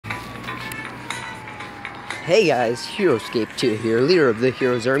Hey guys, HeroScape2 here, leader of the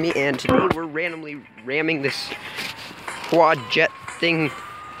Heroes Army, and today we're randomly ramming this quad jet thing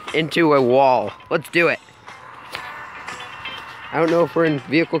into a wall. Let's do it. I don't know if we're in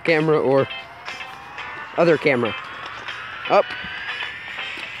vehicle camera or other camera. Up.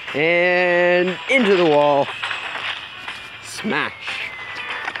 And into the wall. Smash.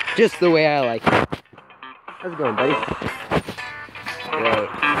 Just the way I like it. How's it going, buddy? Great.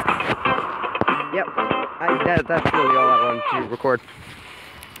 Yep. That's really all I wanted to record.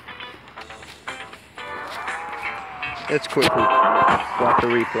 Let's quickly watch a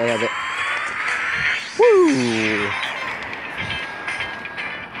replay of it. Woo!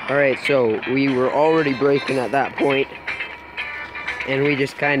 Alright, so we were already breaking at that point, and we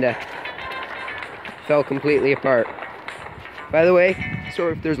just kinda fell completely apart. By the way,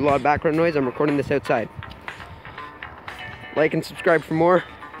 sorry if there's a lot of background noise, I'm recording this outside. Like and subscribe for more.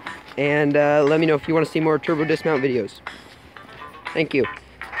 And let me know if you want to see more turbo dismount videos. Thank you.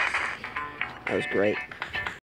 That was great.